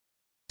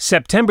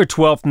September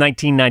 12,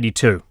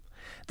 1992.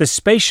 The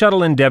Space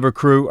Shuttle Endeavour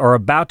crew are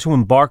about to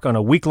embark on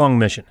a week-long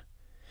mission.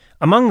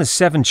 Among the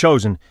 7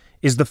 chosen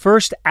is the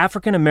first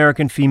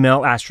African-American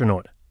female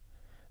astronaut.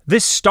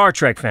 This Star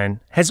Trek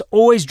fan has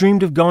always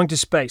dreamed of going to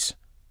space.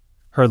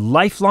 Her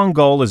lifelong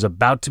goal is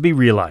about to be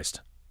realized.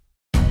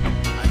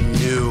 I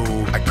knew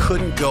I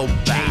couldn't go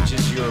back.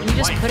 Changes your You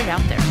just life. put it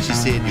out there. She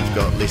said you've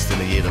got less than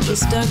a year to live.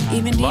 Just dug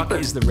even Luck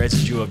deeper. is the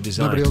residue of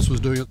design. Nobody else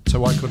was doing it, so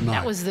why couldn't I?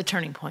 That was the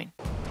turning point.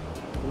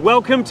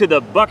 Welcome to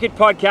the Bucket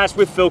Podcast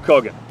with Phil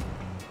Kogan.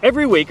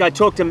 Every week I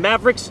talk to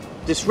mavericks,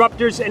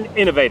 disruptors, and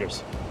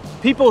innovators.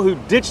 People who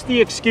ditch the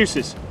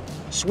excuses,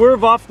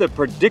 swerve off the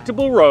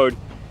predictable road,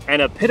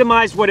 and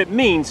epitomize what it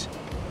means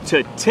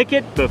to tick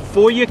it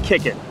before you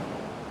kick it.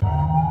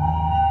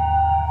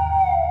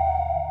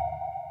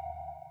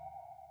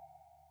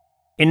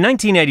 In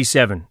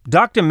 1987,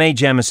 Dr. Mae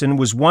Jemison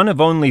was one of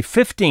only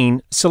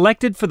 15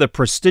 selected for the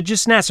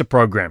prestigious NASA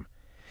program,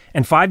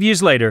 and 5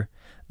 years later,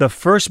 the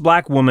first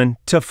black woman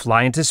to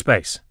fly into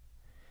space.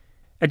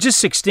 At just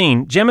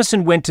 16,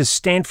 Jemison went to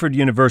Stanford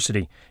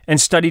University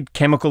and studied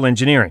chemical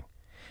engineering.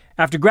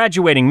 After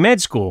graduating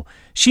med school,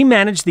 she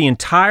managed the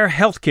entire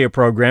healthcare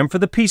program for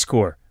the Peace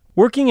Corps,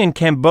 working in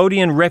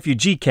Cambodian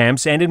refugee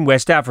camps and in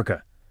West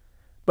Africa.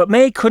 But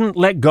Mae couldn't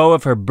let go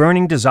of her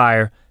burning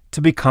desire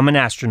to become an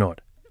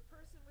astronaut.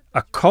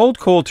 A cold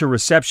call to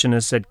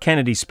receptionists at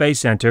Kennedy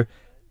Space Center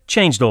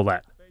changed all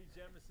that.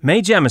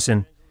 Mae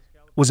Jemison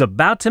was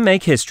about to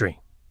make history.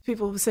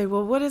 People would say,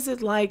 well, what is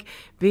it like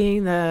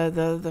being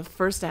the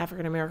first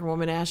African-American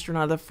woman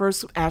astronaut, the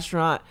first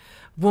astronaut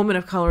woman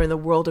of color in the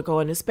world to go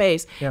into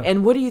space? Yeah.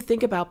 And what do you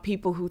think about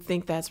people who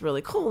think that's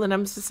really cool? And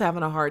I'm just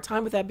having a hard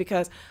time with that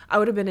because I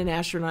would have been an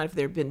astronaut if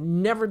there had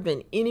never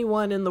been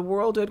anyone in the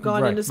world who had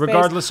gone Right. into space.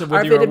 Regardless of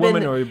whether if you're it had a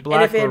woman been- or you're And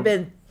black if it or- had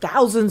been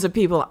thousands of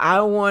people,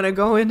 I want to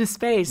go into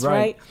space, Right.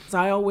 right? So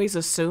I always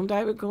assumed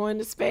I would go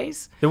into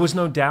space. There was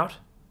no doubt.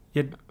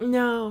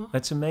 No.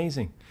 That's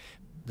amazing.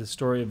 The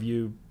story of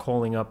you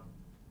calling up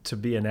to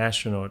be an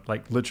astronaut,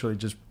 like literally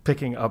just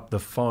picking up the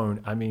phone.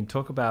 I mean,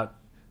 talk about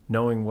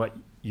knowing what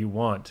you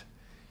want.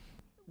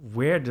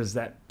 Where does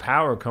that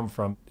power come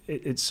from?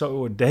 It's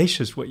so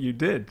audacious what you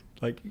did.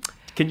 Like,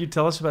 can you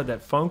tell us about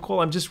that phone call?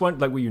 I'm just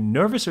wondering, like, were you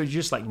nervous or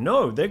just like,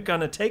 no, they're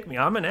going to take me.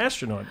 I'm an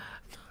astronaut.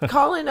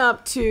 Calling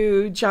up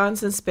to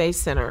Johnson Space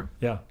Center.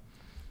 Yeah.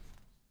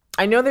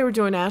 I know they were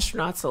doing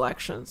astronaut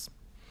selections.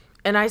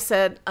 And I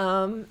said,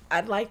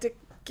 I'd like to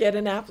get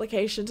an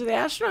application to the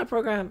astronaut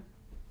program.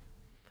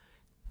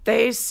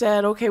 They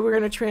said, okay, we're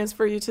going to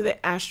transfer you to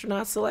the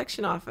astronaut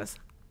selection office.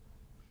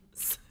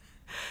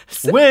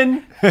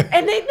 When?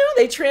 And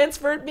they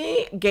transferred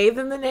me, gave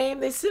them the name,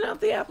 they sent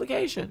out the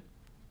application.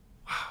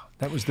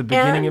 That was the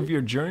beginning And- of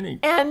your journey.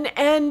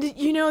 And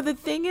you know, the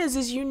thing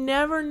is you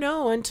never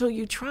know until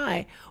you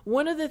try.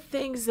 One of the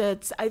things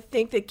that I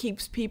think that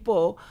keeps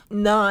people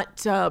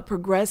not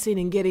progressing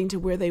and getting to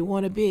where they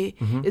want to be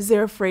is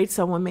they're afraid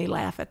someone may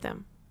laugh at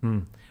them,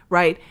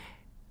 right?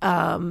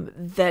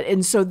 That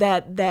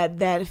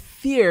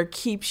fear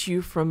keeps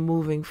you from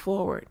moving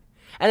forward.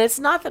 And it's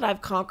not that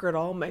I've conquered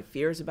all my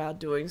fears about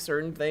doing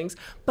certain things,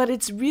 but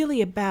it's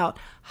really about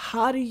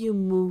how do you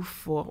move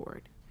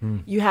forward?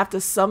 You have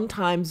to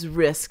sometimes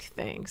risk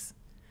things,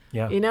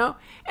 Yeah. you know?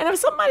 And if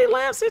somebody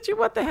laughs at you,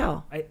 what the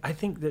hell? I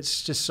think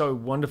that's just so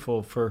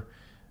wonderful for,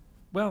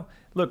 well,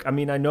 look, I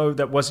mean, I know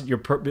that wasn't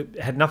it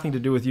had nothing to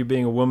do with you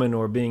being a woman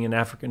or being an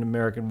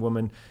African-American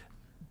woman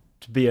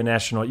to be an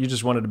astronaut. You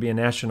just wanted to be an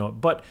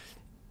astronaut. But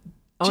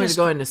I wanted to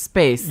go into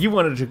space. you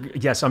wanted to,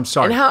 yes, I'm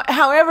sorry. And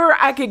however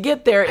I could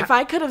get there, if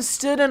I could have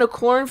stood in a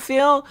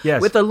cornfield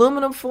Yes. with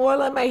aluminum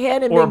foil on my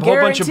head and Or been a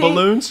whole bunch of guaranteed-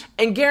 balloons?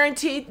 And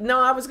guaranteed,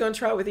 no, I was going to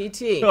try with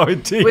E.T. Oh,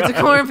 E.T., With the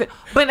yeah. cornfield.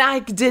 But I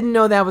didn't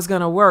know that was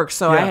going to work,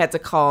 so I Yeah. had to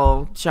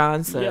call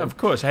Johnson. Yeah, of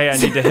course. Hey, I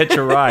need to hitch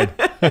a ride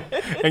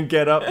and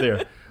get up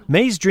there.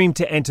 Mae's dream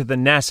to enter the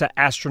NASA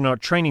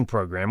astronaut training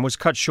program was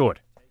cut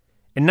short.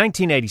 In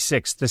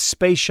 1986, the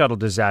space shuttle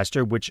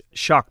disaster, which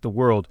shocked the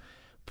world,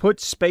 put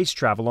space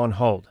travel on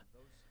hold.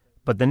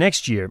 But the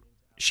next year,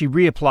 she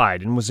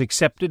reapplied and was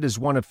accepted as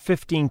one of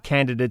 15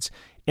 candidates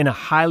in a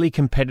highly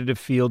competitive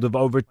field of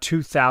over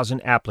 2,000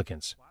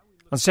 applicants.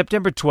 On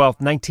September 12,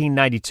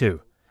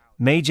 1992,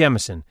 Mae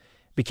Jemison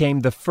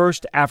became the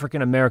first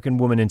African-American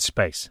woman in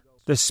space.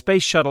 The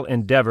Space Shuttle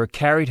Endeavour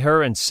carried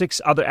her and 6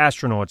 other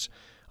astronauts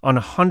on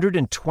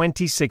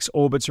 126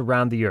 orbits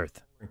around the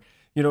Earth.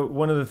 You know,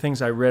 one of the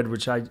things I read,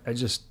 which I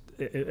was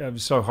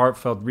so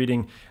heartfelt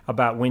reading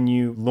about when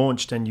you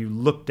launched and you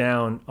looked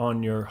down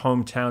on your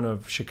hometown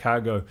of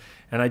Chicago.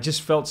 And I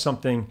just felt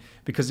something,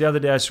 because the other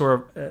day I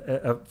saw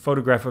a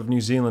photograph of New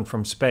Zealand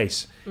from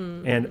space.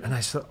 And I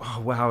said,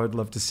 oh, wow, I'd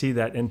love to see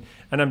that. And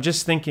I'm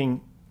just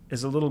thinking,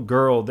 as a little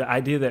girl, the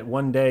idea that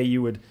one day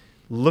you would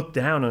look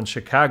down on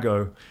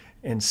Chicago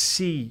and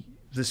see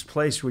this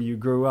place where you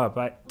grew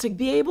up. To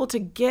be able to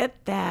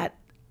get that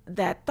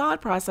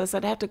thought process,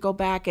 I'd have to go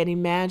back and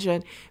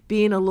imagine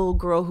being a little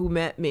girl who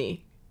met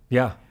me,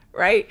 Yeah.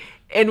 right?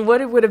 And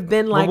what it would have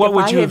been like Well, what if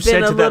would I you had have said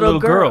been a to that little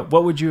girl?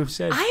 What would you have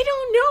said? I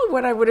don't know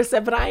what I would have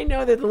said, but I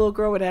know that the little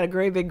girl would have had a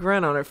great big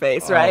grin on her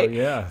face, right? Oh,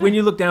 yeah. When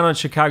you look down on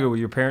Chicago, were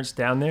your parents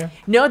down there?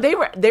 No, they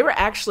were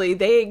actually,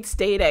 they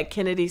stayed at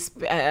Kennedy's,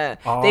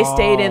 they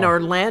stayed in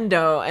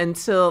Orlando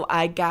until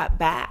I got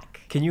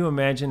back. Can you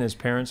imagine as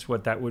parents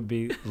what that would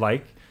be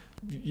like?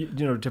 You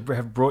know, to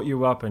have brought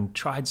you up and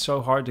tried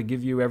so hard to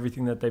give you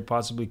everything that they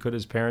possibly could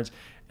as parents,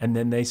 and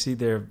then they see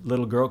their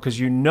little girl, because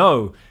you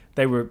know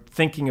they were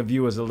thinking of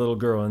you as a little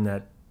girl in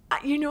that.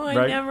 You know, I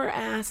right? never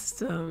asked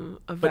them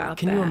about But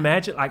can you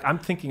imagine? Like, I'm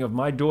thinking of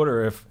my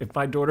daughter. If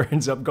my daughter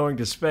ends up going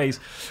to space,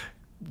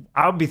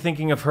 I'll be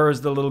thinking of her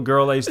as the little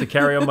girl I used to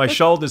carry on my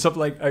shoulder, something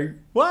like,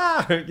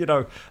 wow, you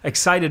know,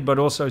 excited but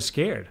also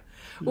scared.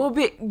 Well,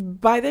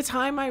 by the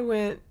time I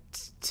went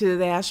to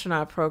the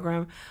astronaut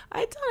program,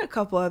 I'd done a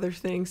couple other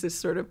things to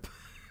sort of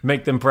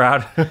make them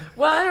proud.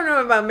 Well, I don't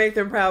know about make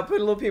them proud, put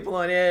little people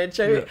on edge.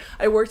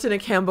 I worked in a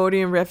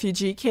Cambodian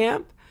refugee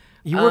camp.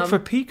 You worked for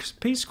Peace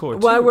Corps, too.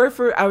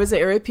 Well, I was the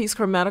Area Peace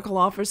Corps medical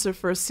officer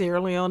for Sierra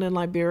Leone and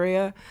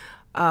Liberia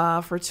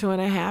for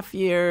 2.5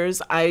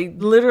 years. I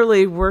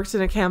literally worked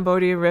in a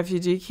Cambodian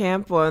refugee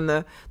camp on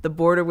the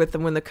border with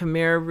them when the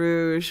Khmer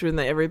Rouge, when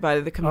the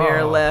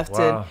Khmer left.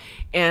 Wow.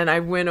 And I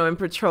went on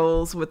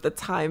patrols with the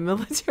Thai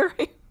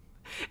military.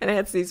 And I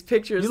had these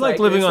pictures. You like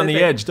living on the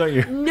edge, don't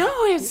you?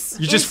 No,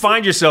 You just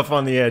find yourself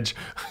on the edge.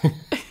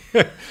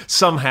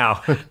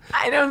 Somehow.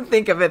 I don't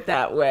think of it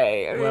that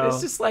way. I mean,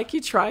 it's just like you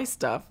try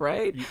stuff,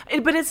 right?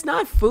 But it's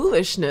not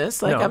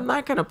foolishness. Like, no. I'm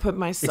not going to put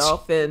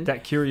myself in.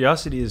 That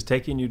curiosity is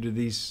taking you to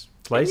these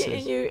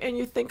places. And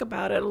you think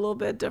about it a little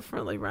bit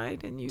differently,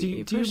 right? And do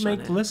you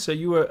make lists? So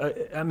you were,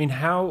 I mean,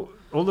 how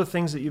all the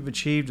things that you've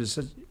achieved is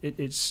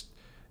it's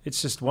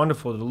just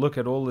wonderful to look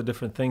at all the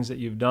different things that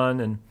you've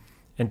done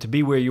and to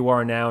be where you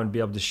are now and be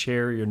able to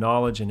share your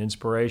knowledge and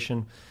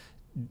inspiration.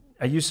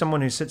 Are you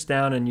someone who sits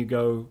down and you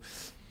go,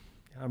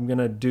 I'm going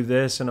to do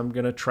this and I'm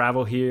going to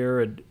travel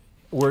here?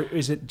 Or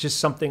is it just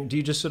something, do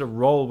you just sort of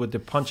roll with the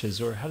punches,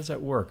 or how does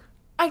that work?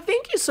 I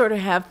think you sort of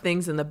have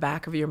things in the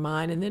back of your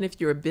mind, and then if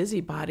you're a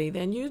busybody,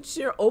 then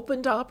you're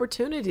open to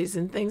opportunities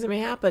and things that may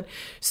happen.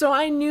 So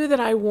I knew that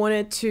I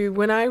wanted to,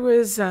 when I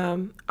was,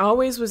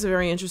 always was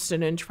very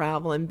interested in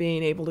travel and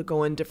being able to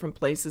go in different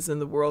places in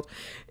the world.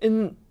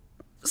 And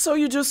so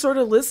you're just sort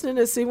of listening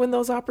to see when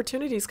those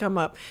opportunities come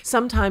up.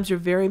 Sometimes you're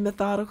very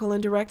methodical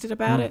and directed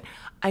about it.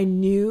 I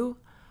knew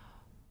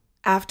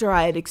after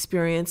I had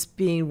experienced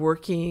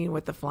working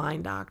with the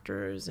Flying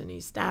Doctors in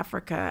East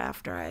Africa,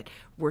 after I had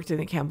worked in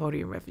a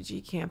Cambodian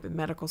refugee camp in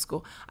medical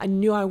school, I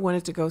knew I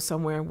wanted to go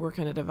somewhere and work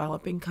in a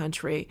developing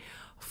country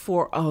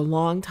for a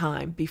long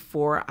time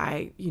before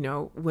I,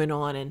 went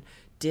on and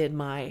did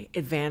my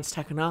advanced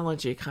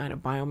technology kind of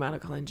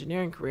biomedical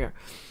engineering career.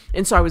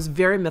 And so I was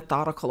very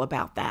methodical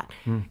about that.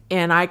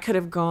 And I could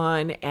have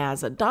gone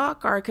as a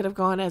doc or I could have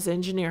gone as an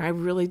engineer. I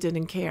really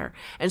didn't care.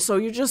 And so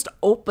you're just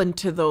open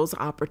to those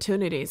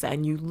opportunities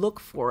and you look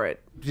for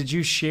it. Did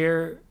you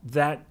share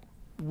that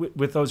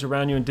with those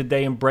around you, and did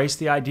they embrace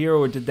the idea,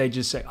 or did they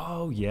just say,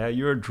 oh yeah,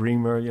 you're a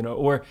dreamer,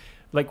 or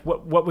like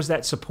what was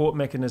that support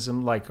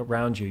mechanism like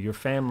around you, your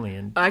family?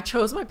 And I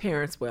chose my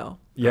parents well.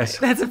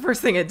 Yes. Right? That's the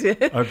first thing I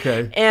did.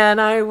 Okay.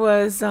 And I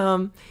was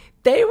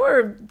they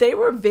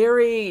were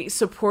very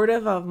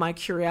supportive of my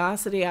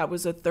curiosity. I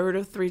was a third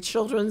of 3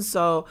 children,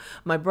 so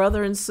my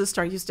brother and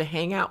sister, I used to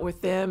hang out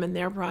with them and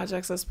their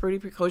projects. I was pretty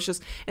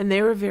precocious, and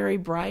they were very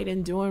bright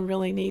and doing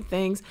really neat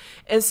things.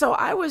 And so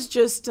I was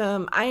just,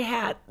 I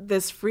had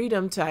this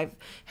freedom I've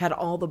had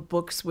all the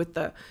books with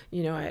the,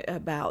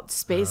 about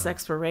space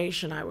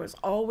exploration. I was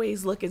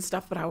always looking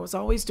stuff, but I was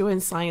always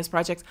doing science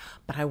projects,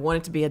 but I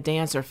wanted to be a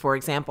dancer, for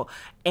example.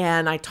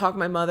 And I talked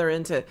my mother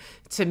into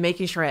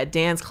making sure I had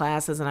dance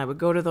classes, and I would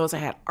go to those. I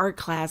had art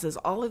classes,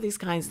 all of these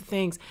kinds of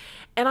things.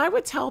 And I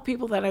would tell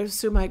people that I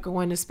assume I'd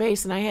go into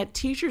space, and I had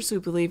teachers who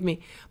believed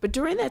me. But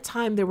during that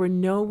time, there were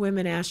no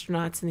women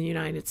astronauts in the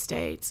United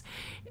States.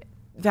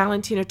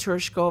 Valentina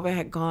Tereshkova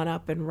had gone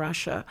up in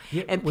Russia.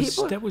 Yeah, and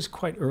that was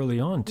quite early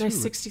on, too.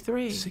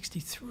 63.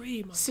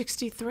 63.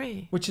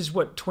 63. Which is,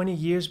 20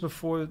 years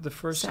before the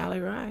first? Sally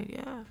Ride,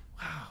 yeah.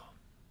 Wow.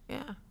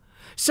 Yeah.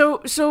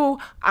 So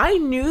I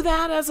knew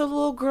that as a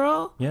little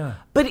girl. Yeah.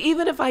 But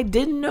even if I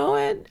didn't know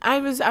it, I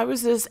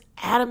was this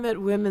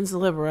adamant women's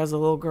liberal as a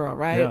little girl,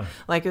 right? Yeah.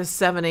 Like a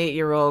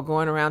 7-8-year-old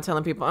going around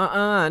telling people,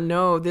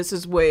 no, this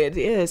is the way it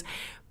is.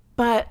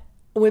 But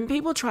when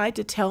people tried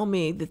to tell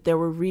me that there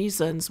were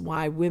reasons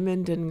why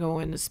women didn't go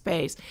into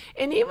space,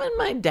 and even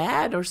my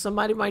dad or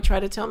somebody might try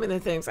to tell me the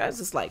things, I was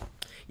just like,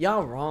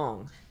 y'all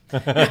wrong.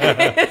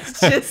 It's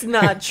just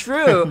not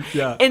true.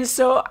 Yeah. And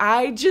so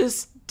I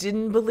just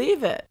didn't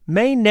believe it.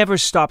 May never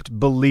stopped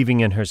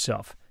believing in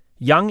herself.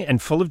 Young and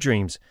full of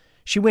dreams,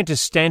 she went to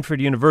Stanford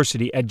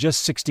University at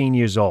just 16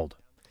 years old.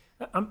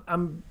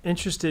 I'm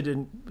interested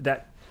in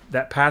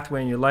that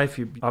pathway in your life.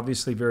 You're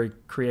obviously very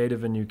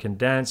creative and you can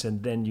dance,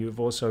 and then you've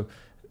also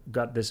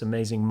got this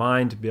amazing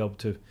mind to be able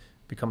to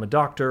become a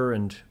doctor.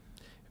 And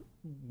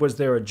was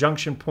there a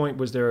junction point?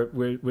 Was there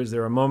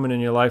a moment in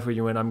your life where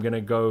you went, I'm going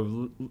to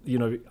go,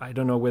 I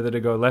don't know whether to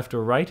go left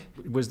or right?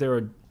 Was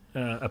there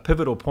a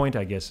pivotal point,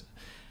 I guess.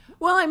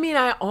 Well, I mean,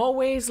 I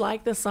always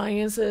liked the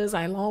sciences.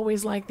 I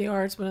always liked the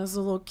arts when I was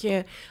a little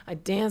kid. I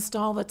danced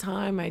all the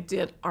time. I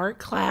did art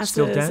classes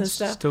Still dance? and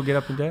stuff. Still get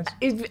up and dance?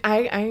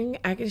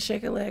 I can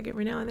shake a leg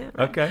every now and then.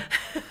 Right? Okay.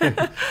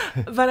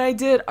 But I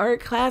did art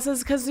classes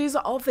because these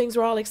all things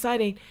were all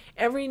exciting.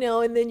 Every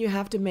now and then you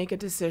have to make a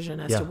decision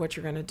as to what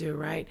you're going to do,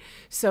 right?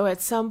 So at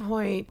some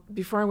point,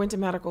 before I went to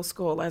medical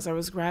school, as I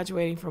was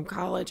graduating from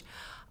college,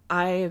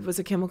 I was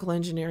a chemical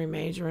engineering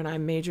major, and I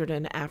majored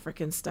in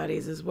African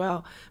studies as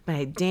well. But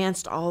I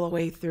danced all the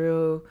way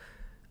through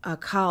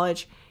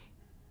college.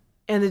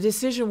 And the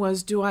decision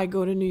was, do I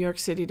go to New York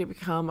City to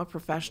become a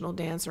professional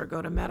dancer or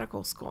go to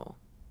medical school?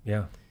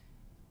 Yeah.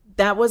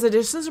 That was a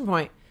decision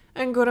point.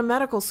 I can go to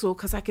medical school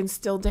because I can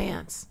still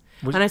dance.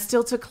 And I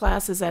still took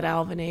classes at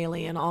Alvin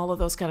Ailey and all of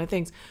those kind of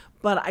things.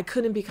 But I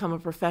couldn't become a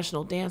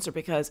professional dancer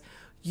because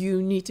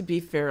you need to be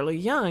fairly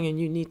young and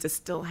you need to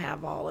still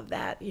have all of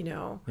that, you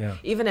know. Yeah.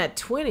 Even at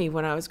 20,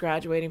 when I was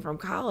graduating from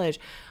college,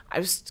 I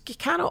was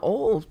kind of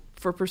old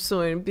for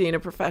pursuing being a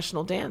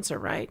professional dancer,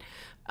 right?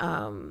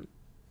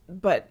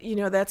 But, you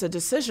know, that's a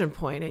decision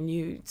point,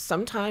 and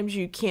sometimes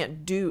you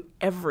can't do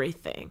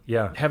everything.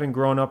 Yeah. Having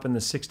grown up in the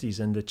 60s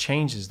and the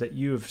changes that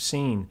you have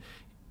seen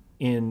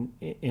in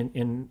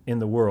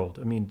the world.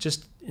 I mean,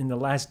 just in the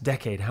last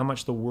decade, how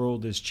much the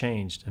world has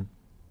changed, and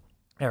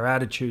our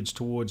attitudes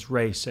towards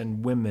race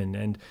and women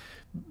and,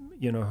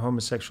 you know,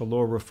 homosexual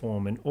law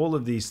reform and all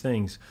of these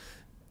things.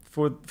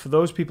 For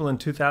those people in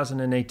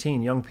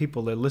 2018, young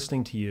people, they're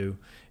listening to you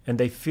and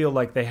they feel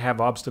like they have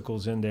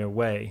obstacles in their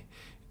way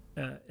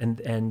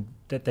and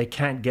that they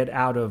can't get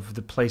out of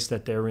the place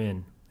that they're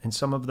in. And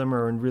some of them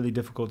are in really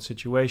difficult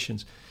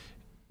situations.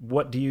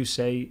 What do you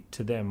say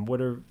to them?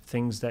 What are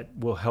things that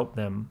will help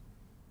them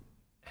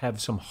have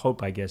some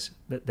hope, I guess,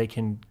 that they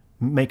can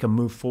make a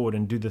move forward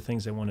and do the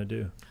things they want to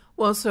do?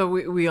 Well, so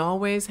we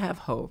always have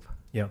hope,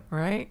 Yeah.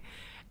 right?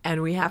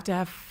 And we have to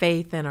have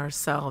faith in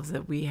ourselves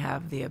that we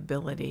have the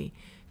ability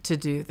to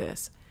do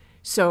this.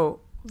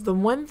 So the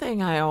one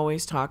thing I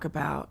always talk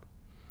about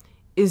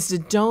is to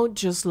don't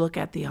just look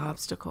at the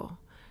obstacle.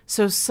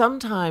 So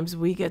sometimes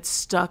we get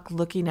stuck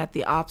looking at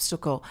the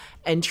obstacle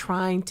and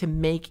trying to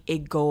make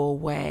it go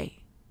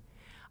away.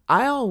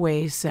 I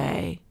always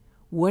say,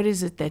 what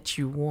is it that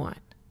you want?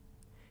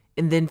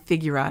 And then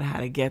figure out how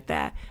to get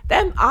that.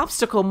 That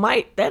obstacle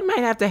might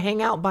have to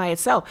hang out by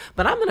itself,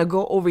 but I'm going to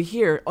go over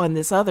here on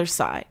this other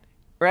side,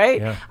 right?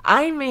 Yeah.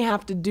 I may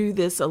have to do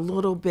this a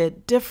little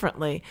bit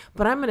differently,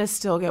 but I'm going to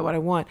still get what I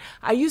want.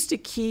 I used to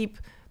keep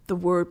the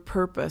word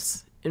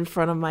purpose in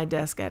front of my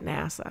desk at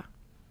NASA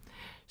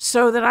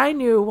so that I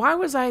knew, why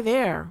was I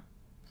there?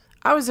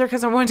 I was there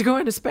because I wanted to go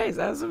into space.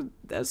 That's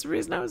the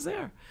reason I was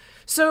there.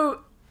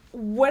 So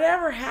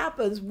whatever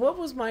happens, what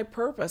was my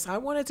purpose? I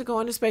wanted to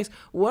go into space.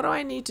 What do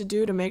I need to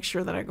do to make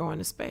sure that I go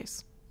into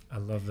space? I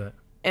love that.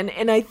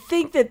 And I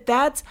think that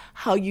that's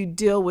how you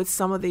deal with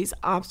some of these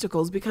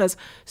obstacles, because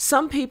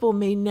some people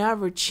may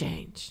never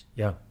change,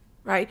 Yeah.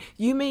 right?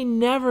 You may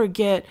never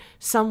get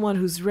someone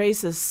who's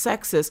racist,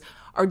 sexist,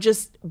 or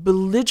just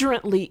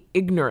belligerently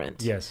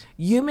ignorant. Yes.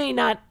 You may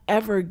not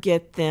ever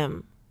get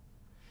them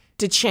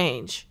to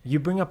change. You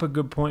bring up a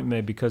good point,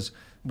 May, because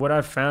what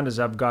I've found as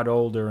I've got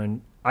older,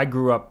 and I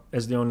grew up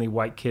as the only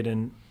white kid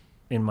in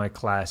my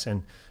class,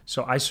 and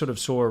so I sort of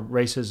saw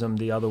racism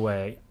the other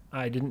way.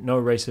 I didn't know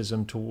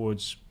racism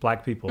towards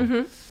black people.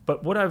 Mm-hmm.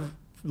 But what I've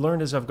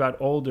learned as I've got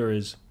older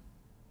is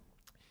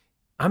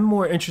I'm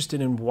more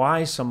interested in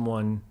why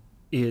someone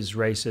is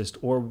racist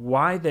or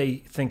why they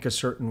think a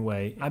certain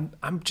way.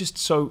 I'm just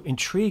so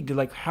intrigued.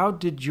 Like, how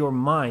did your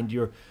mind,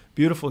 your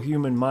beautiful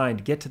human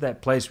mind, get to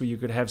that place where you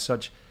could have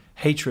such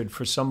hatred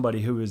for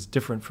somebody who is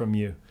different from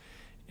you?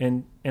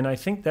 And I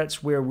think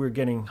that's where we're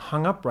getting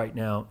hung up right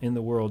now in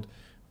the world,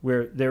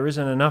 where there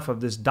isn't enough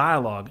of this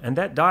dialogue. And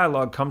that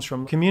dialogue comes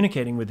from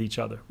communicating with each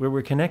other, where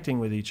we're connecting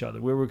with each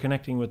other, where we're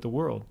connecting with the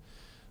world.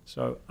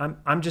 So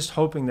I'm just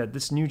hoping that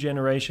this new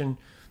generation,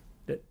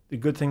 that the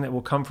good thing that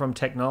will come from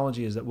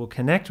technology is that we'll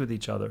connect with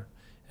each other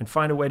and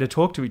find a way to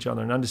talk to each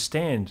other and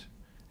understand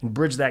and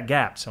bridge that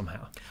gap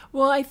somehow.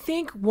 Well, I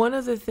think one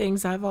of the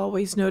things I've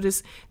always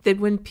noticed that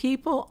when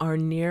people are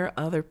near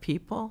other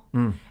people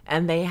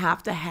and they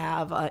have to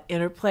have an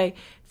interplay,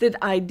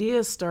 that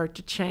ideas start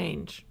to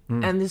change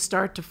and they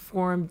start to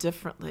form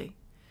differently,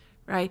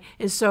 right?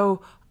 And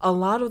so a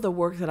lot of the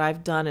work that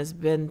I've done has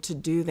been to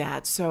do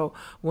that. So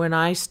when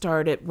I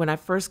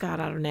first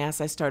got out of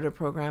NASA, I started a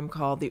program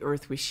called The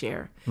Earth We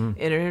Share, an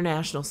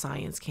international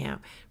science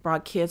camp.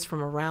 Brought kids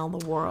from around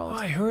the world. Oh,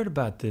 I heard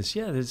about this.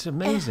 Yeah, it's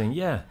amazing.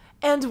 Yeah.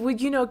 And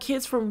with,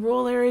 kids from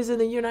rural areas in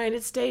the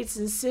United States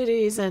and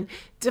cities and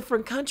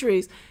different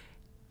countries,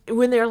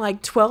 when they're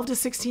like 12 to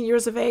 16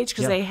 years of age,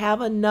 because they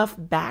have enough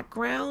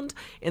background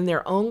in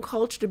their own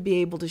culture to be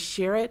able to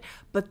share it,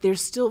 but they're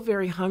still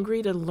very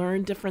hungry to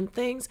learn different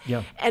things.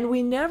 Yeah. And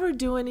we never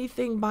do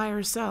anything by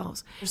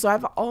ourselves. So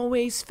I've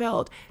always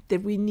felt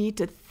that we need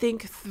to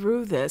think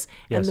through this.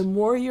 Yes. And the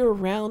more you're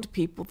around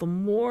people, the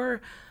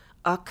more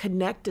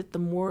connected, the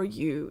more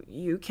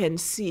you can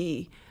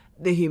see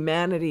the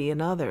humanity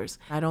in others.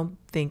 I don't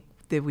think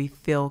that we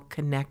feel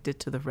connected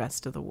to the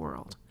rest of the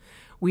world.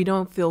 We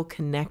don't feel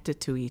connected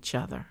to each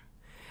other.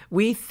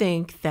 We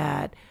think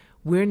that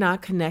we're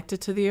not connected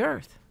to the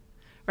earth,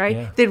 right?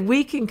 Yeah. That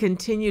we can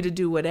continue to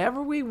do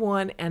whatever we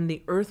want and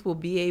the earth will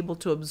be able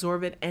to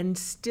absorb it and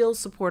still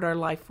support our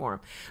life form.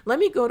 Let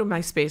me go to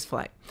my space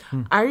flight.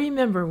 I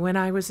remember when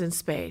I was in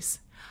space,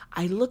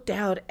 I looked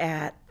out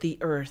at the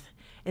earth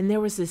and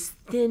there was this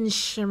thin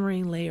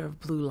shimmering layer of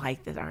blue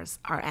light that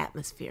our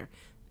atmosphere.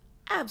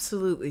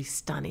 Absolutely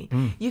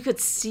stunning. You could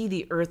see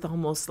the earth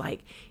almost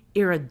like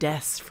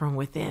iridescent from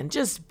within,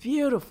 just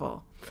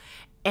beautiful.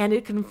 And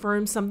it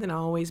confirmed something I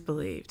always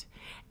believed.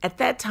 At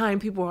that time,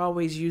 people were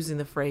always using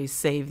the phrase,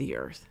 save the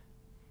earth.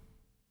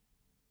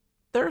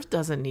 The earth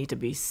doesn't need to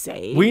be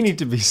saved. We need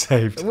to be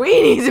saved.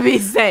 We need to be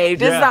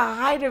saved. It's Yeah.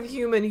 the height of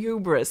human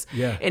hubris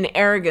and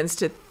arrogance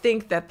to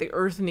think that the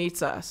earth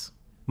needs us.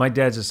 My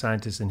dad's a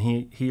scientist, and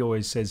he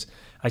always says,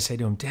 I say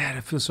to him, Dad, I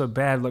feel so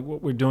bad, like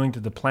what we're doing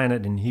to the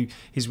planet. And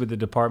he's with the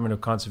Department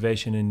of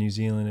Conservation in New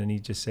Zealand, and he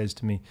just says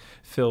to me,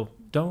 Phil,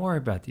 don't worry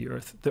about the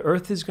earth. The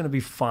earth is going to be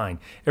fine.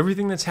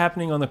 Everything that's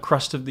happening on the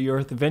crust of the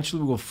earth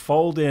eventually will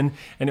fold in,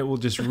 and it will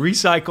just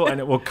recycle, and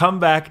it will come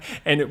back,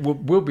 and it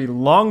will be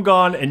long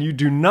gone, and you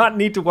do not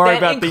need to worry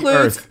about the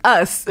earth. That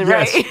includes us,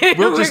 right? Yes,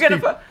 we'll just be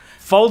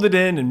folded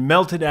in and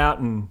melted out.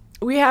 And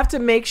we have to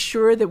make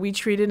sure that we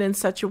treat it in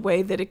such a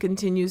way that it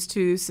continues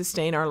to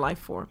sustain our life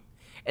form.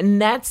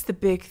 And that's the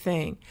big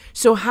thing.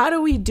 So how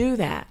do we do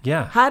that?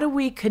 Yeah. How do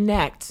we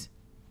connect?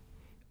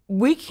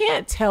 We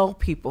can't tell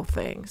people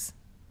things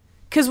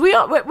because we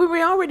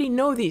already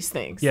know these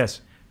things.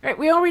 yes, Right?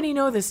 We already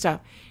know this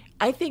stuff.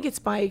 I think it's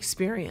by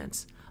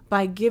experience,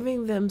 by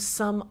giving them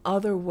some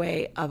other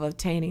way of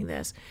obtaining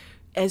this.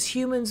 As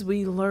humans,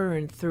 we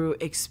learn through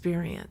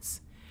experience.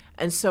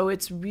 And so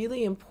it's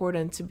really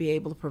important to be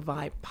able to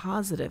provide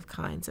positive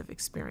kinds of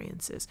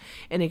experiences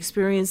and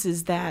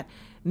experiences that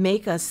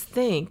make us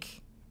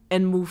think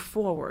and move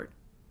forward.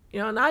 You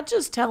know, not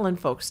just telling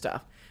folks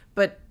stuff,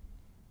 but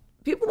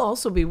people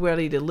also be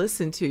ready to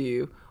listen to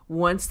you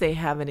once they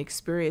have an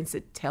experience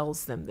that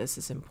tells them this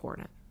is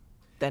important,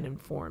 that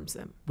informs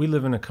them. we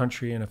live in a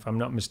country, and if I'm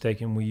not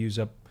mistaken, we use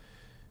up,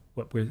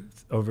 we're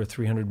over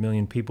 300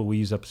 million people. We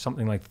use up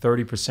something like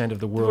 30% of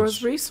the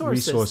world's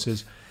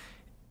resources.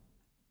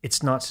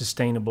 It's not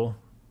sustainable.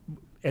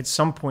 At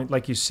some point,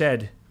 like you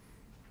said,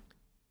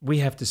 we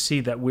have to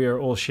see that we are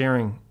all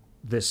sharing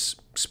this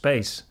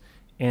space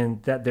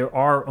and that there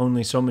are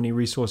only so many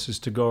resources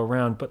to go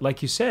around. But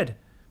like you said,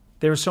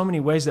 there are so many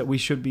ways that we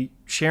should be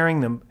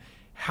sharing them.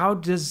 How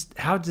does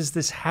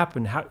this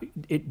happen?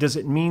 Does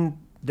it mean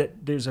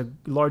that there's a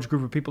large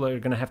group of people that are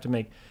going to have to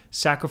make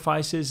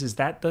sacrifices? Is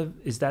that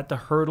the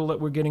hurdle that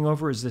we're getting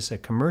over? Is this a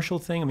commercial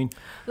thing? I mean,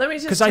 Let me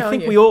just because tell I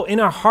think you. we all, in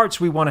our hearts,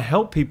 we want to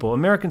help people.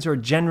 Americans are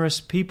generous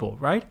people,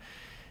 right?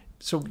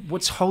 So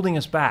what's holding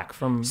us back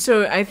from?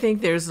 So I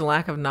think there's a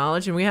lack of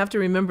knowledge, and we have to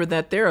remember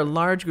that there are a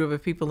large group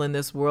of people in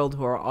this world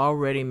who are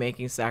already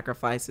making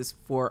sacrifices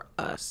for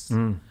us,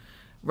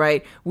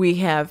 right? We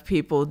have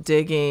people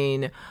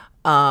digging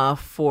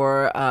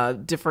for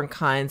different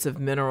kinds of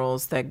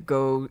minerals that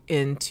go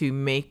into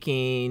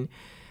making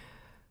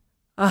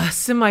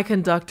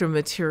semiconductor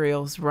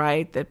materials,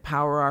 right, that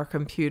power our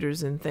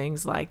computers and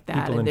things like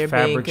that. People and in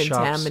they're being fabric shops.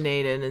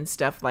 contaminated and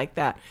stuff like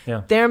that.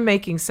 Yeah. They're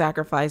making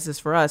sacrifices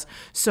for us.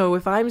 So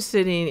if I'm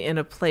sitting in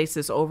a place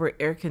that's over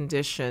air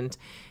conditioned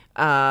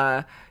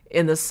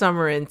in the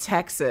summer in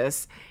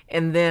Texas,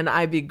 and then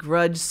I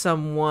begrudge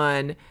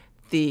someone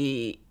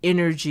the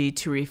energy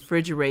to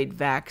refrigerate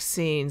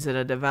vaccines in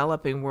a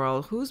developing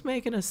world, who's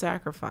making a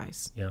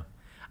sacrifice? Yeah.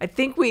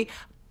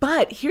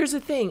 But here's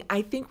the thing.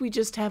 I think we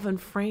just haven't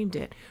framed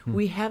it.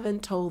 We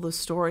haven't told the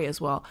story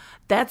as well.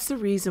 That's the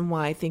reason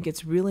why I think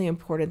it's really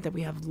important that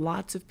we have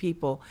lots of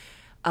people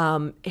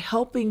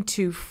helping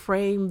to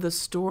frame the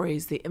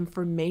stories, the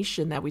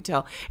information that we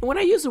tell. And when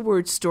I use the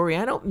word story,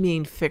 I don't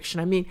mean fiction.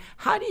 I mean,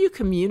 how do you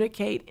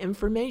communicate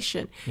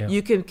information? Yeah.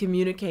 You can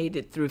communicate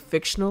it through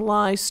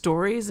fictionalized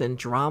stories and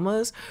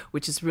dramas,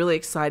 which is really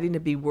exciting to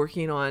be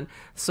working on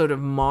sort of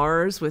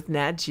Mars with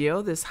Nat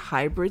Geo, this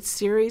hybrid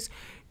series.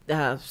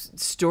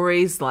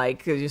 Stories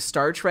like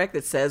Star Trek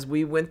that says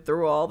we went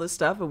through all this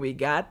stuff and we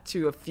got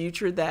to a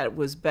future that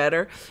was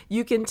better.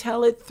 You can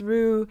tell it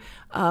through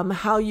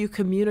how you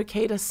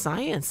communicate a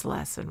science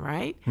lesson,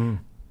 right?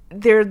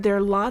 There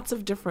are lots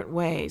of different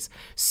ways.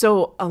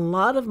 So a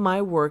lot of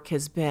my work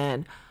has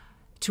been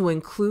to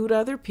include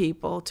other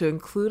people, to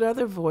include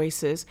other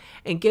voices,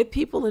 and get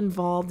people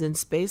involved in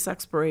space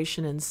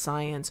exploration and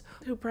science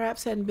who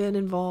perhaps hadn't been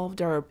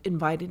involved or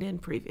invited in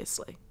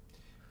previously.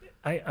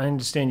 I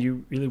understand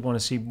you really want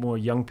to see more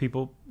young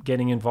people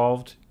getting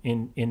involved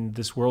in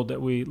this world that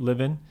we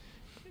live in.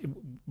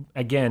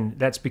 Again,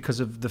 that's because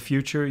of the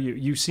future.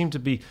 You seem to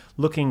be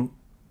looking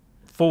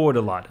forward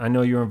a lot. I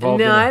know you're involved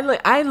No, in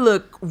it. I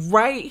look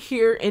right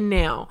here and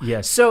now.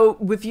 Yes. So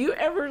if you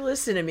ever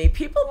listen to me,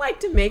 people like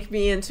to make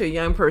me into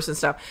young person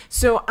stuff.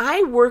 So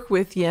I work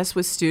with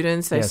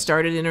students. I Yes.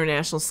 started an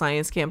international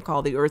science camp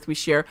called The Earth We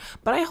Share,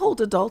 but I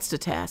hold adults to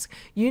task.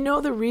 You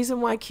know, the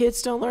reason why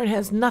kids don't learn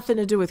has nothing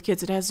to do with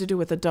kids. It has to do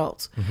with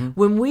adults.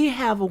 When we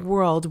have a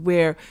world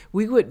where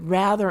we would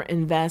rather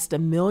invest $1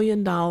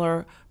 million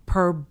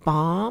per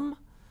bomb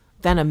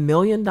than $1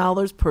 million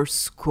per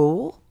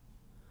school,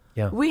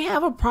 Yeah. we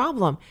have a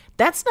problem.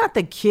 That's not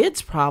the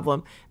kids'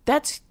 problem.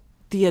 That's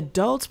the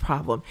adults'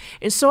 problem.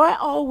 And so I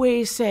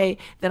always say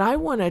that I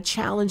want to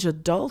challenge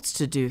adults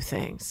to do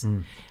things.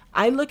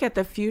 I look at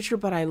the future,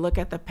 but I look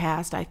at the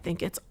past. I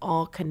think it's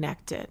all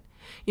connected.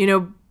 You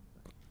know,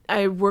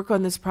 I work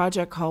on this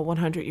project called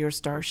 100 Year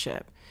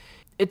Starship.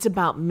 It's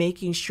about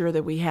making sure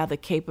that we have the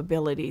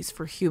capabilities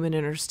for human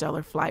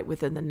interstellar flight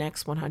within the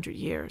next 100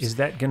 years. Is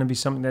that going to be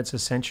something that's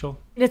essential?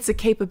 It's the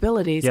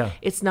capabilities. Yeah.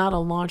 It's not a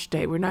launch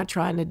date. We're not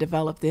trying to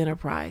develop the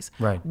Enterprise.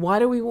 Right. Why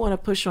do we want to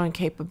push on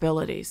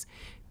capabilities?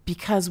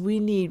 Because we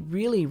need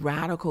really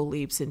radical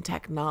leaps in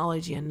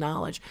technology and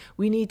knowledge.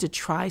 We need to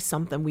try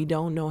something we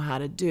don't know how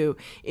to do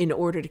in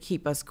order to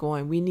keep us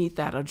going. We need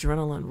that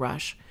adrenaline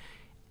rush.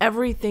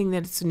 Everything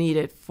that's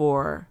needed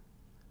for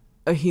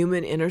a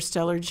human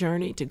interstellar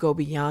journey to go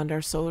beyond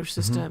our solar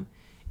system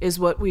is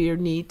what we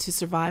need to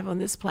survive on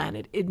this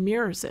planet. It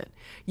mirrors it.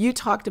 You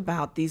talked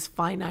about these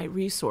finite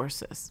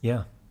resources.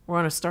 Yeah. We're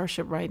on a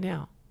starship right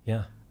now.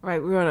 Yeah.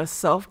 Right, we're on a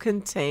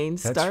self-contained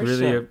That's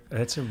starship.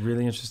 that's a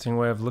really interesting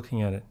way of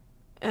looking at it.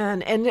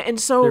 And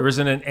so There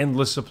isn't an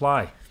endless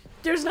supply.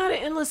 there's not an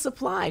endless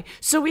supply.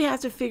 So we have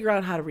to figure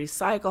out how to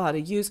recycle, how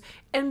to use,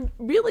 and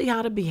really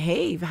how to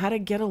behave, how to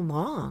get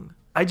along.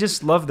 I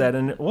just love that.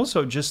 And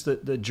also just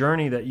the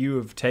journey that you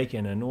have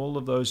taken and all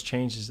of those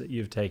changes that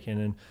you've taken.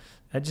 And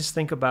I just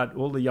think about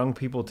all the young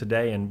people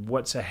today and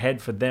what's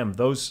ahead for them,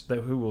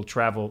 who will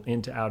travel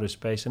into outer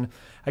space. And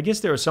I guess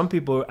there are some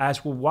people who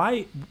ask, well,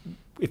 why,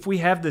 if we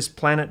have this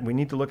planet, we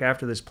need to look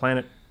after this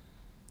planet,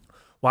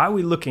 why are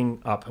we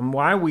looking up? And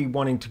why are we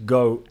wanting to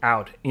go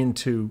out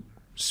into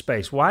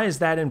space? Why is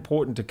that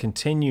important to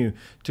continue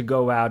to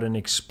go out and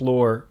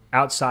explore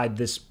outside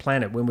this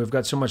planet when we've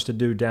got so much to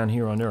do down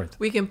here on Earth?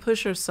 We can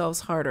push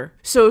ourselves harder.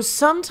 So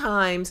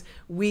sometimes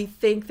we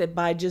think that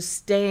by just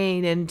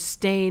staying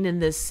in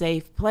this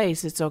safe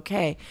place, it's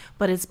okay.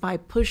 But it's by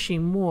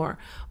pushing more.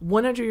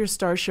 100 Year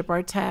Starship,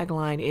 our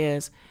tagline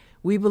is,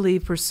 we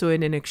believe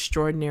pursuing an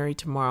extraordinary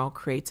tomorrow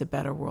creates a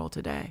better world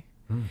today.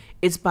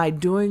 It's by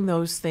doing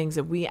those things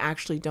that we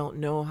actually don't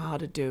know how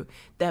to do,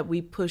 that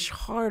we push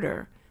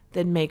harder,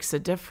 that makes a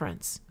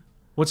difference.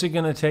 What's it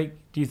going to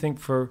take, do you think,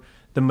 for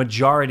the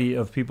majority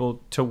of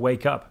people to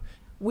wake up?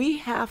 We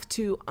have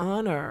to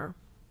honor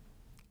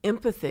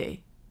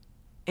empathy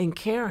and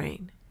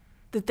caring,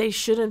 that they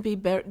shouldn't be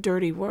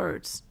dirty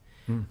words.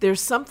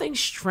 There's something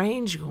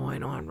strange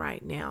going on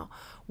right now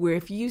where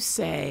if you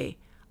say,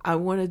 I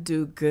want to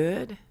do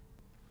good,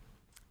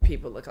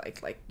 people look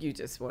like you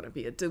just want to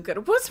be a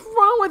do-gooder. What's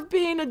wrong with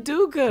being a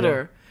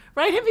do-gooder?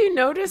 Right? Have you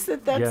noticed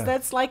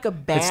that's like a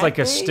bad It's like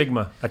a thing?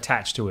 stigma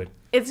attached to it.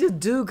 It's a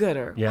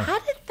do-gooder. Yeah. How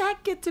did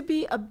that get to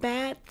be a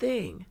bad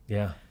thing?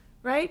 Yeah.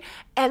 Right?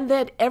 And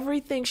that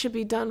everything should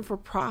be done for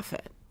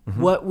profit.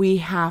 What we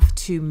have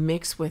to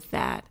mix with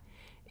that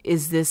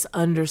is this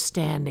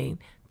understanding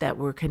that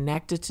we're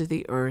connected to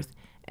the earth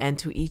and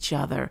to each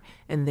other,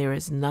 and there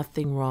is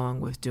nothing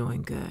wrong with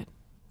doing good.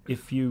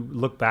 If you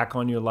look back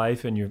on your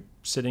life and you're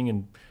sitting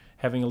and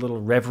having a little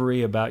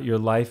reverie about your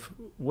life,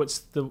 what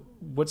are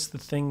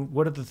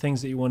the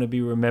things that you want to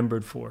be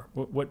remembered for?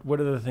 What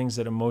are the things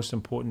that are most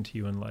important to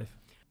you in life?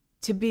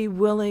 To be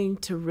willing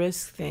to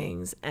risk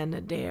things and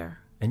to dare.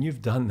 And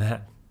you've done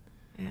that.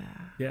 Yeah.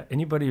 Yeah.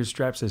 Anybody who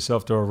straps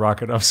themselves to a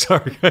rocket, I'm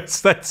sorry, guys,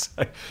 that's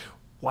like,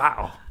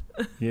 wow.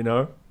 You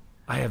know,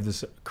 I have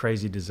this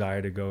crazy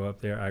desire to go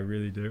up there. I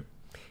really do.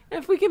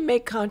 And if we can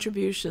make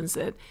contributions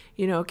that,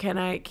 can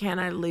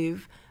I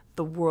leave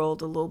the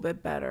world a little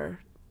bit better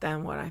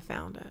than what I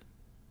found it?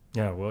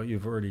 Yeah. Well,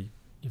 you've already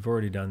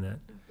done that.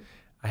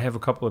 I have a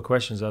couple of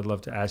questions I'd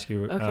love to ask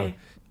you. Okay.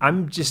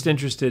 I'm just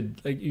interested.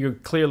 You're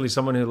clearly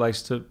someone who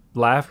likes to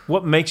laugh.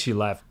 What makes you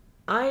laugh?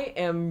 I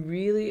am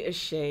really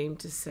ashamed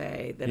to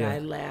say that Yeah. I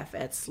laugh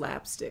at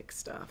slapstick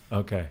stuff.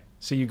 Okay.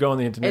 So you go on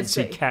the internet and It's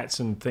see a- cats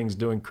and things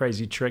doing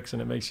crazy tricks,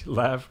 and it makes you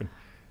laugh.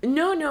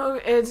 No,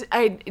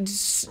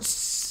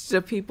 it's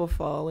the people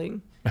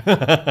falling.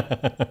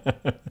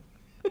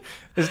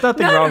 There's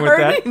nothing Not wrong with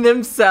that. hurting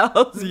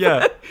themselves.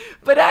 Yeah.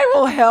 But I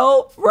will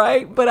help,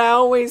 right? But I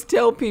always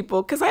tell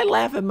people, because I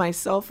laugh at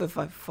myself if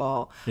I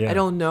fall. Yeah. I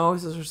don't know.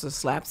 This is the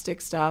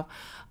slapstick stuff.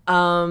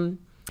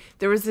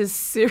 There was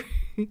this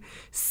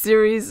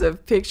series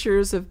of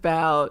pictures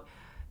about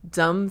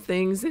dumb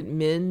things that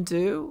men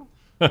do.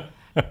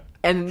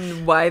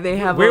 and why they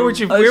have Where would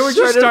you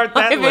start that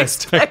life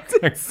list?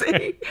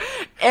 expectancy.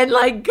 And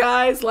like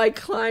guys like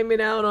climbing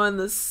out on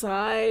the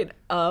side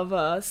of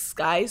a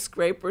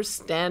skyscraper,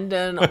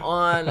 standing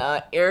on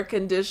an air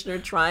conditioner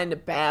trying to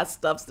pass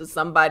stuff to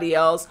somebody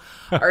else,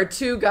 or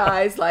two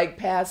guys like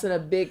passing a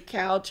big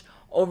couch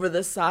over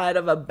the side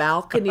of a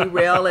balcony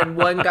rail and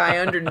one guy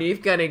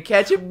underneath gonna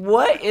catch it.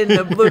 What in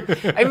the blue?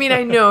 I mean,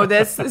 I know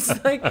it's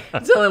like,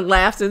 until I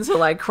laughed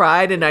until I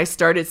cried and I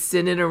started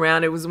sitting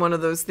around. It was one of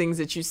those things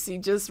that you see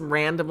just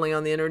randomly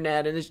on the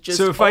internet, and it's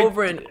just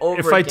over and over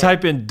If again. I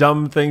type in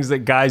dumb things that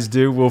guys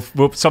do, will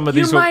some of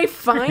these... You might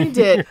find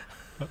it.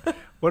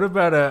 What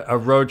about a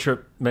road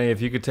trip, May,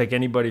 if you could take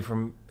anybody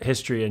from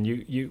history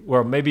and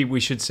or maybe we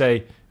should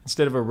say,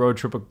 instead of a road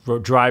trip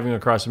driving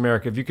across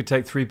America, if you could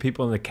take 3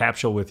 people in the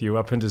capsule with you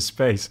up into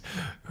space,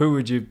 who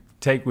would you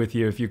take with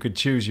you if you could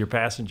choose your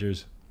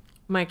passengers?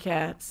 My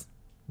cats.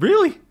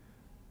 Really?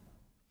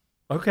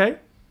 Okay.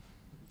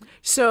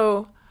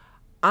 So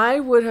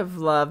I would have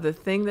loved, the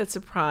thing that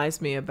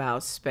surprised me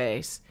about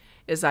space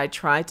is I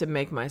tried to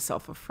make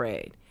myself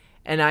afraid.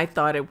 And I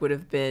thought it would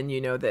have been,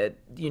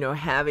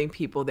 having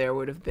people there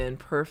would have been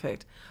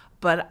perfect.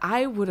 But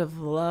I would have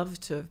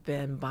loved to have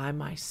been by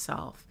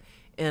myself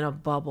in a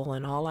bubble,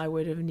 and all I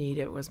would have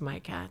needed was my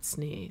cat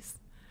sneeze.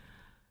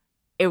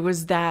 It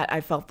was that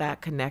I felt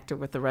that connected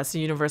with the rest of the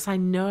universe. I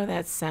know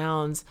that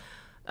sounds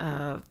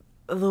a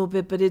little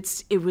bit, but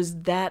it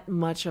was that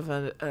much of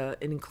an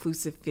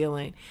inclusive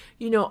feeling.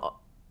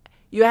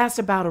 You asked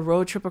about a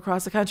road trip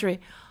across the country.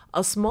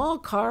 A small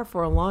car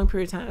for a long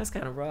period of time, that's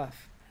kind of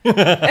rough. You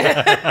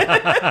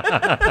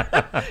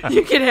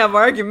can have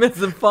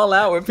arguments and fall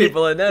out with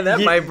people, and then that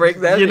might break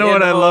that. You know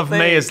what I love, thing.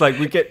 May? It's like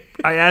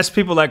I ask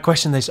people that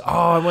question. They say, "Oh,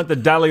 I want the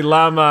Dalai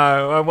Lama.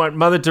 I want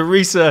Mother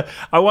Teresa.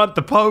 I want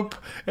the Pope."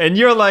 And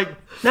you're like,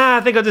 "Nah,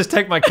 I think I'll just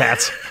take my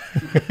cats."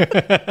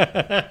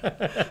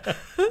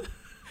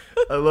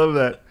 I love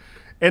that.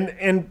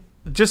 And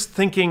just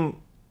thinking,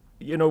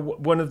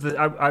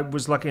 I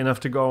was lucky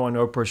enough to go on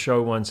Oprah's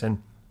show once,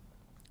 and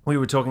we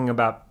were talking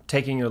about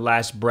taking your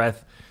last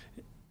breath.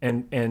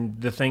 And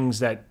the things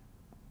that,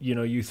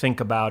 you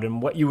think about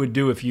and what you would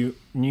do if you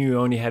knew you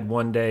only had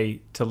one day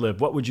to live.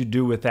 What would you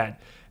do with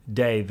that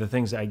day? The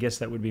things, I guess,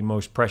 that would be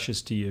most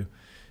precious to you.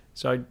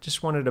 So I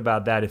just wondered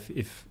about that.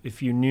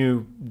 If you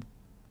knew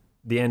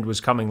the end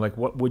was coming, like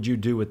what would you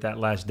do with that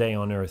last day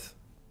on Earth?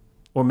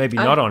 Or maybe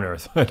not on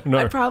Earth. I don't know.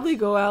 I'd probably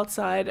go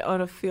outside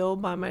on a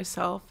field by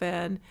myself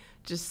and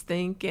just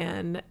think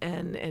and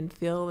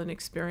feel and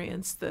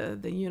experience the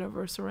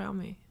universe around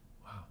me.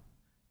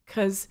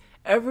 Because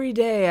every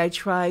day I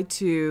try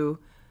to,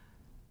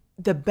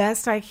 the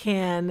best I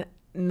can,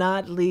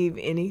 not leave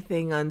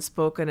anything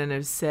unspoken and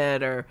have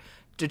said, or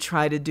to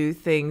try to do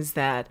things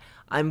that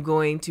I'm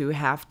going to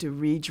have to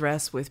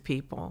redress with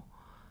people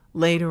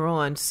later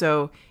on.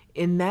 So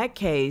in that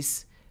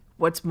case,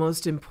 what's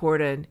most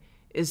important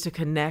is to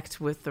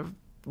connect with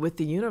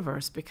the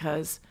universe,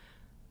 because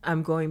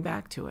I'm going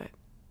back to it.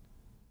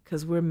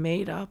 Because we're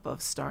made up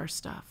of star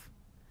stuff.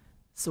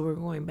 So we're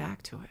going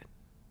back to it.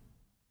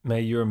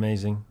 May, you're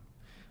amazing.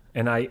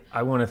 And I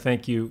want to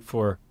thank you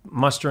for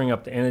mustering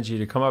up the energy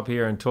to come up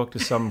here and talk to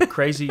some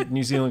crazy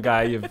New Zealand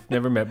guy you've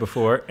never met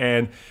before.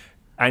 And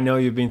I know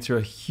you've been through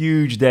a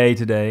huge day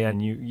today,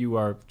 and you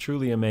are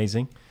truly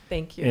amazing.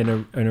 Thank you.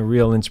 And a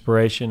real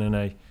inspiration.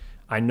 And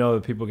I know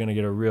that people are going to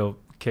get a real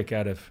kick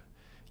out of.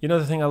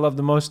 The thing I love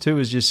the most, too,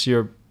 is just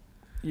you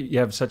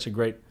have such a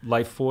great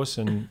life force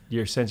and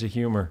your sense of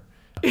humor.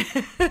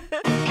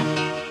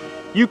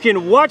 You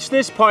can watch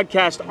this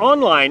podcast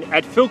online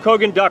at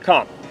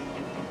philkogan.com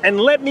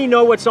and let me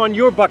know what's on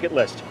your bucket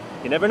list.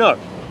 You never know.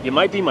 You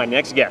might be my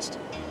next guest.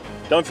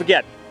 Don't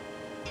forget,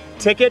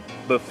 tick it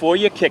before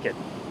you kick it.